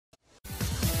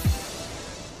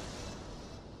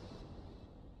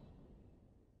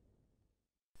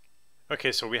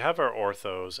Okay, so we have our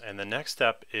orthos, and the next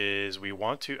step is we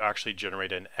want to actually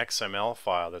generate an XML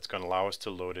file that's going to allow us to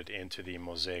load it into the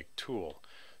Mosaic tool.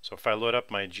 So if I load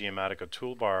up my Geomatica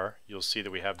toolbar, you'll see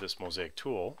that we have this Mosaic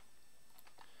tool.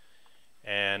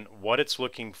 And what it's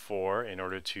looking for in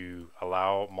order to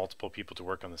allow multiple people to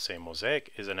work on the same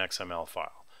mosaic is an XML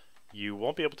file. You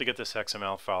won't be able to get this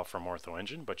XML file from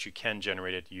OrthoEngine, but you can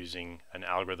generate it using an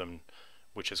algorithm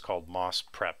which is called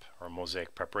MosPrep or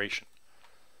Mosaic Preparation.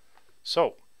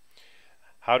 So,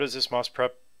 how does this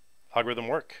MosPrep algorithm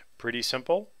work? Pretty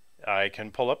simple. I can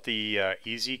pull up the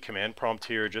easy command prompt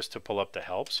here just to pull up the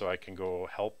help. So I can go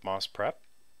help MosPrep.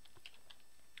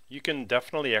 You can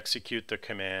definitely execute the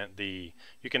command.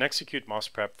 You can execute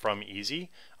MosPrep from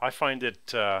easy. I find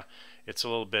it it's a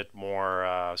little bit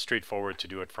more straightforward to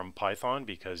do it from Python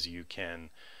because you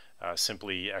can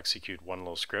simply execute one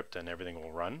little script and everything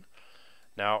will run.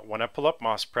 Now, when I pull up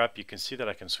MosPrep, you can see that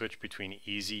I can switch between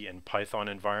easy and Python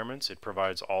environments. It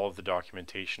provides all of the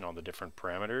documentation on the different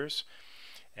parameters.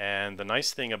 And the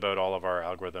nice thing about all of our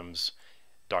algorithms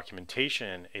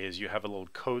documentation is you have a little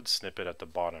code snippet at the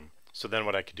bottom. So then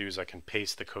what I can do is I can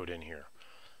paste the code in here.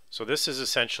 So this is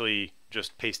essentially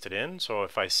just pasted in. So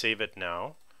if I save it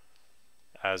now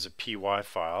as a py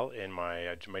file in my,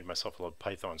 I made myself a little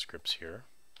Python scripts here.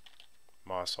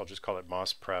 I'll just call it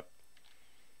MosPrep.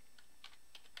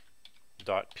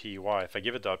 .py. If I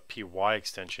give it .py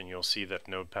extension, you'll see that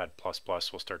Notepad++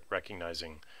 will start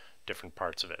recognizing different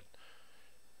parts of it.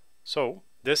 So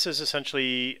this is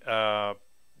essentially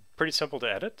pretty simple to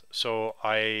edit. So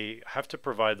I have to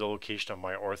provide the location of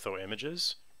my ortho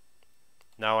images.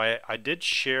 Now I did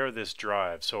share this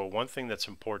drive. So one thing that's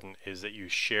important is that you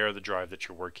share the drive that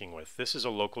you're working with. This is a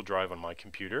local drive on my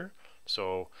computer.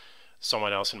 So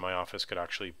someone else in my office could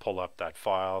actually pull up that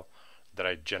file that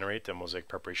I generate, the Mosaic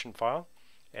Preparation file,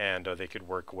 and they could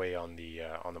work away on the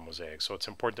mosaic. So it's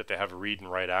important that they have read and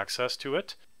write access to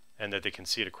it and that they can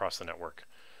see it across the network.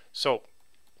 So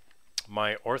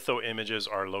my ortho images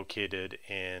are located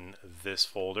in this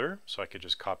folder, so I could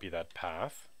just copy that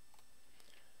path,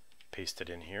 paste it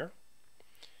in here.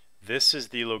 This is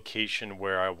the location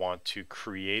where I want to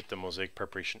create the Mosaic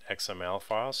Preparation XML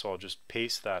file, so I'll just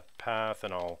paste that path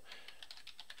and I'll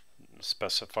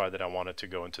specify that I want it to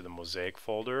go into the Mosaic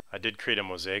folder. I did create a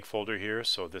Mosaic folder here,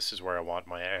 so this is where I want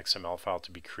my XML file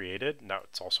to be created. Now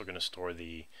it's also going to store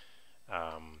the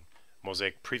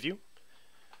Mosaic preview.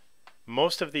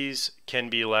 Most of these can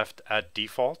be left at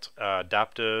default.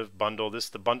 Adaptive, bundle.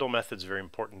 The bundle method is very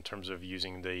important in terms of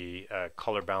using the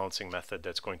color balancing method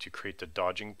that's going to create the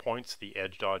dodging points, the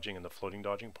edge dodging and the floating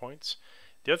dodging points.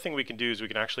 The other thing we can do is we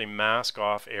can actually mask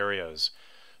off areas.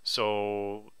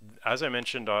 So as I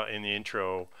mentioned in the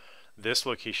intro, this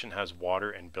location has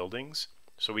water and buildings,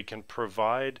 so we can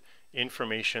provide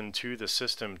information to the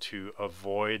system to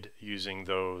avoid using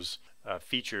those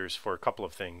features for a couple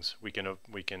of things. We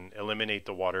can eliminate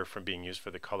the water from being used for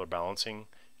the color balancing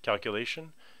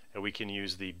calculation, and we can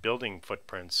use the building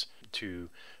footprints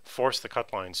to force the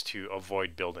cut lines to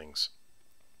avoid buildings.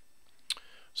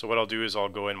 So what I'll do is I'll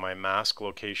go in my mask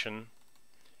location,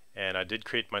 and I did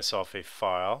create myself a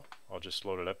file. I'll just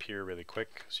load it up here really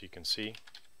quick so you can see.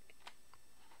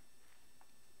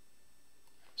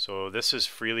 So this is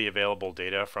freely available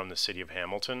data from the city of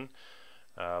Hamilton.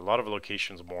 A lot of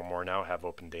locations more and more now have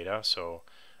open data. So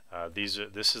this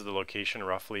is the location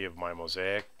roughly of my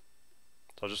mosaic.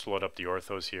 So I'll just load up the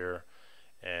orthos here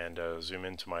and zoom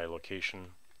into my location.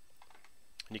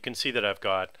 And you can see that I've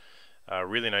got a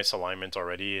really nice alignment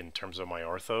already in terms of my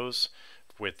orthos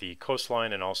with the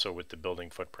coastline and also with the building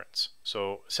footprints.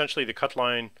 So essentially the cut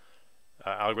line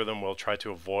algorithm will try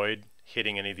to avoid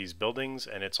hitting any of these buildings,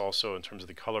 and it's also, in terms of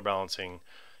the color balancing,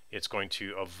 it's going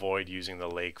to avoid using the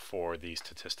lake for the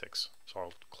statistics. So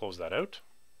I'll close that out.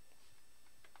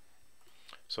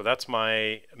 So that's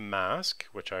my mask,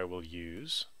 which I will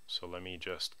use. So let me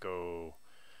just go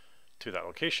to that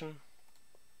location.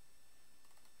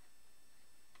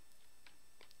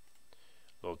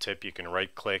 Little tip, you can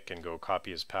right click and go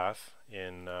copy as path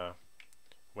in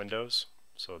Windows.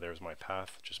 So there's my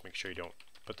path. Just make sure you don't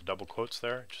put the double quotes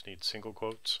there, just need single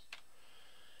quotes.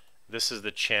 This is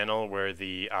the channel where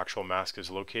the actual mask is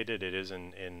located. It is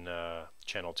in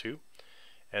channel 2.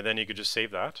 And then you could just save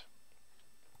that.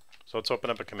 So let's open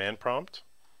up a command prompt.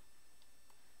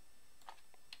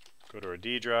 Go to our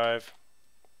D drive.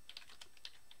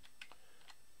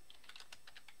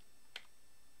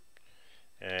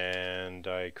 And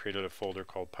I created a folder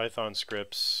called Python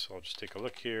scripts. I'll just take a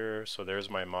look here. So there's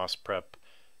my MosPrep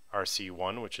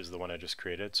RC1, which is the one I just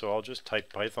created. So I'll just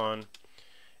type Python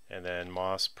and then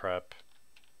MosPrep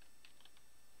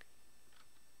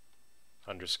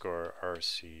underscore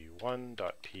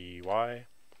rc1.py,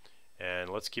 and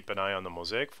let's keep an eye on the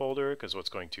Mosaic folder, because what's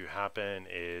going to happen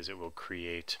is it will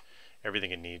create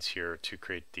everything it needs here to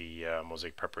create the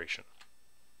Mosaic preparation.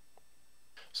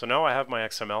 So now I have my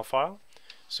XML file.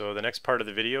 So the next part of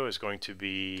the video is going to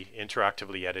be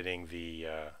interactively editing the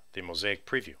Mosaic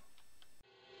preview.